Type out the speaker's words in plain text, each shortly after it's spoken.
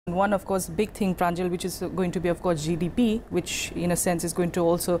One, of course, big thing, Pranjal, which is going to be, of course, GDP, which in a sense is going to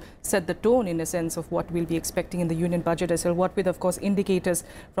also set the tone in a sense of what we'll be expecting in the union budget as well. What with, of course, indicators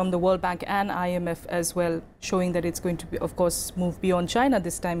from the World Bank and IMF as well, showing that it's going to be, of course, move beyond China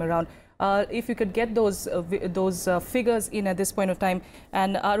this time around. If you could get those figures in at this point of time,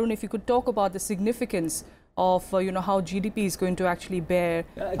 and Arun, if you could talk about the significance of how GDP is going to actually bear.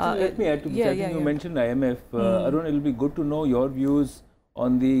 Actually, let me add to this. I think you mentioned IMF. Arun, it will be good to know your views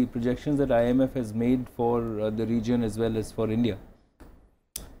on the projections that IMF has made for the region as well as for India.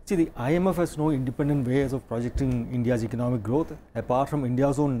 See, the IMF has no independent ways of projecting India's economic growth apart from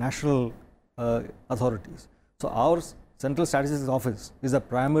India's own national authorities. So our Central Statistics Office is the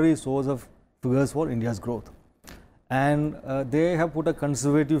primary source of figures for India's growth. And they have put a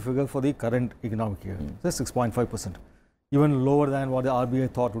conservative figure for the current economic year, so 6.5%, even lower than what the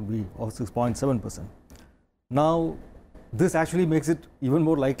RBI thought would be, of 6.7%. Now, this actually makes it even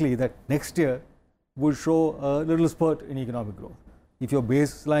more likely that next year would show a little spurt in economic growth. If your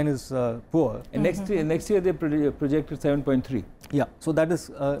baseline is poor. And next year they projected 7.3. Yeah, so that is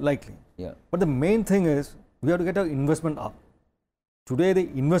likely. Yeah. But the main thing is we have to get our investment up. Today the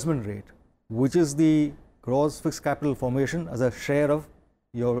investment rate, which is the gross fixed capital formation as a share of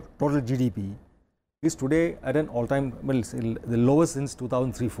your total GDP, is today at an all-time, well, the lowest since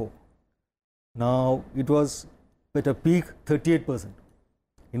 2003-04. Now, it was at a peak 38%.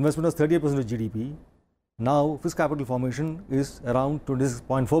 Investment was 38% of GDP. Now, fixed capital formation is around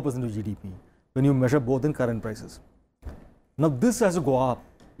 26.4% of GDP when you measure both in current prices. Now, this has to go up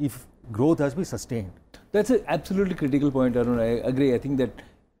if growth has to be sustained. That's an absolutely critical point, Arun. I agree. I think that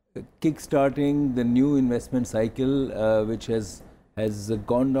kick-starting the new investment cycle, which has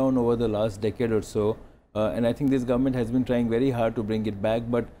gone down over the last decade or so, and I think this government has been trying very hard to bring it back,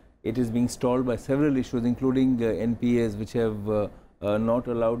 but it is being stalled by several issues, including NPAs, which have not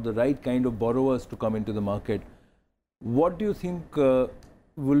allowed the right kind of borrowers to come into the market. What do you think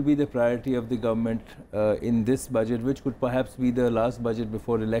will be the priority of the government in this budget, which could perhaps be the last budget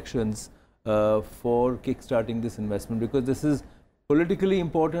before elections, for kick-starting this investment? Because this is politically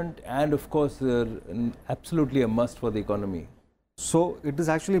important and, of course, absolutely a must for the economy. So, it is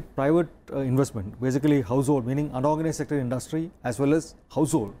actually private investment, basically household, meaning unorganized sector industry as well as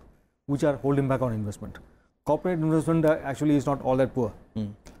household, which are holding back on investment. Corporate investment actually is not all that poor.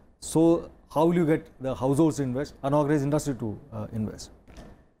 So, how will you get the households to invest, unorganized industry to invest?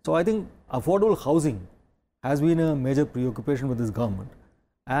 So, I think affordable housing has been a major preoccupation with this government,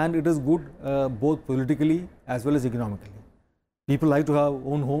 and it is good both politically as well as economically. People like to have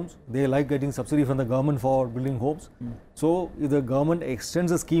own homes, they like getting subsidy from the government for building homes. So, if the government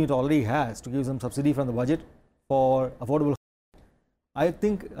extends a scheme it already has to give some subsidy from the budget for affordable, I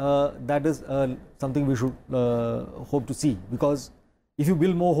think that is something we should hope to see, because if you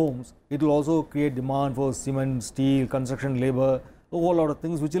build more homes, it will also create demand for cement, steel, construction, labor, a whole lot of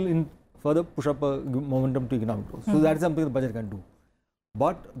things which will further push up a momentum to economic growth. So, that is something the budget can do.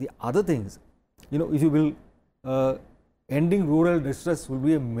 But the other things, if you will, ending rural distress will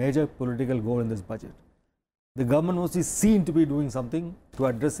be a major political goal in this budget. The government must be seen to be doing something to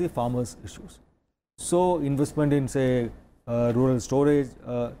address the farmers' issues. So, investment in, say, rural storage,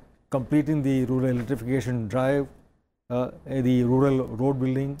 completing the rural electrification drive, the rural road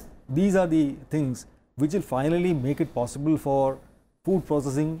building, these are the things which will finally make it possible for food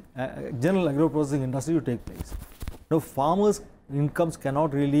processing, general agro-processing industry to take place. Now, farmers' incomes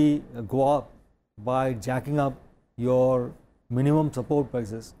cannot really go up by jacking up your minimum support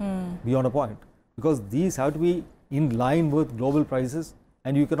prices beyond a point, because these have to be in line with global prices,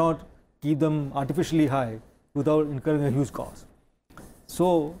 and you cannot keep them artificially high without incurring a huge cost.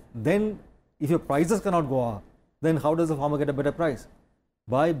 So, then if your prices cannot go up, then how does the farmer get a better price?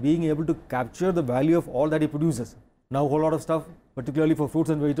 By being able to capture the value of all that he produces. Now, a whole lot of stuff, particularly for fruits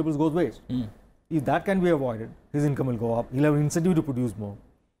and vegetables, goes waste. If that can be avoided, his income will go up, he'll have an incentive to produce more.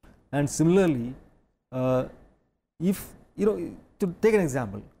 And similarly, if, to take an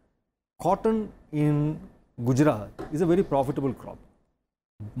example, cotton in Gujarat is a very profitable crop,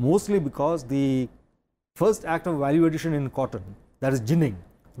 mostly because the first act of value addition in cotton, that is ginning,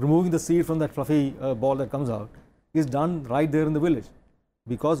 removing the seed from that fluffy ball that comes out, is done right there in the village,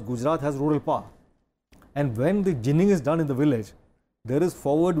 because Gujarat has rural power. And when the ginning is done in the village, there is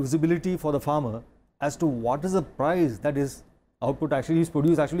forward visibility for the farmer as to what is the price that his output actually is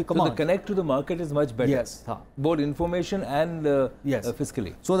produced actually commands. So, the connect to the market is much better. Yes. Both information and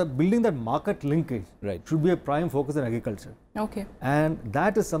fiscally. So, building that market linkage should be a prime focus in agriculture. Okay. And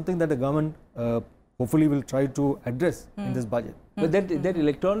that is something that the government hopefully will try to address in this budget. But that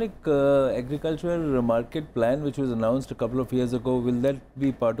electronic agriculture market plan which was announced a couple of years ago, will that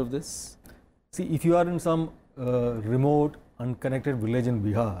be part of this? See, if you are in some remote, unconnected village in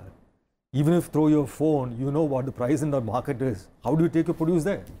Bihar, even if through your phone, you know what the price in the market is, how do you take your produce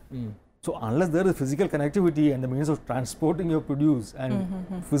there? So unless there is physical connectivity and the means of transporting your produce and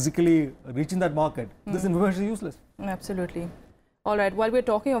physically reaching that market, this information is useless. Absolutely. All right. While we're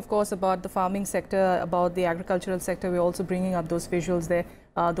talking, of course, about the farming sector, about the agricultural sector, we're also bringing up those visuals there,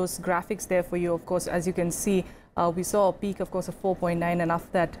 those graphics there for you. Of course, as you can see, we saw a peak, of course, of 4.9 and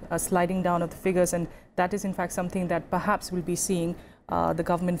after that sliding down of the figures. And that is, in fact, something that perhaps we'll be seeing the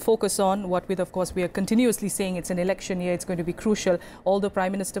government focus on. What with, of course, we are continuously saying it's an election year, it's going to be crucial. Although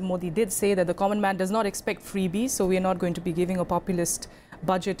Prime Minister Modi did say that the common man does not expect freebies, so we are not going to be giving a populist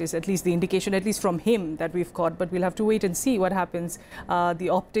budget, is at least the indication, at least from him, that we've got. But we'll have to wait and see what happens. The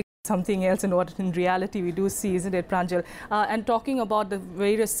optics something else and what in reality we do see, isn't it, Pranjal? And talking about the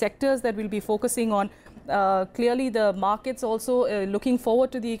various sectors that we'll be focusing on, clearly the markets also looking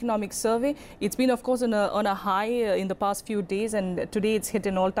forward to the economic survey. It's been, of course, on a high in the past few days, and today it's hit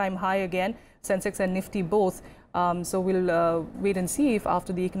an all-time high again, Sensex and Nifty both. So we'll wait and see if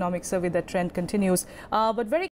after the economic survey that trend continues. But very